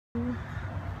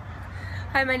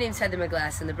Hi, my name is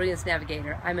Megglason, the Brilliance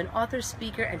Navigator. I'm an author,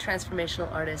 speaker, and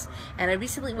transformational artist, and I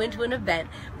recently went to an event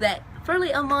that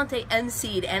Ferlie Almonte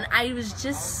emceed, and I was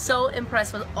just so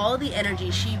impressed with all the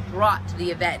energy she brought to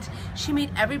the event. She made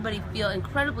everybody feel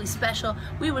incredibly special.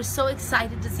 We were so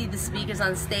excited to see the speakers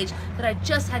on stage that I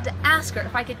just had to ask her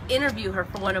if I could interview her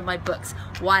for one of my books,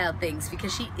 Wild Things,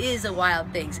 because she is a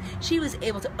wild things. She was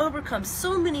able to overcome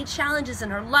so many challenges in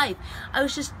her life. I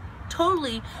was just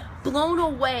totally blown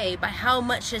away by how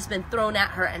much has been thrown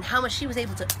at her and how much she was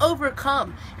able to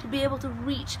overcome to be able to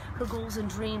reach her goals and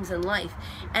dreams in life.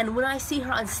 And when I see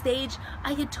her on stage,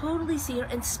 I can totally see her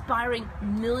inspiring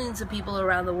millions of people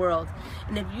around the world.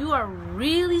 And if you are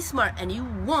really smart and you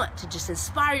want to just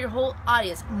inspire your whole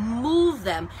audience, move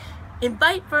them,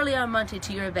 invite Ferlie Almonte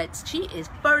to your events. She is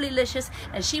Ferlie-licious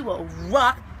and she will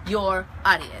rock your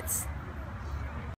audience.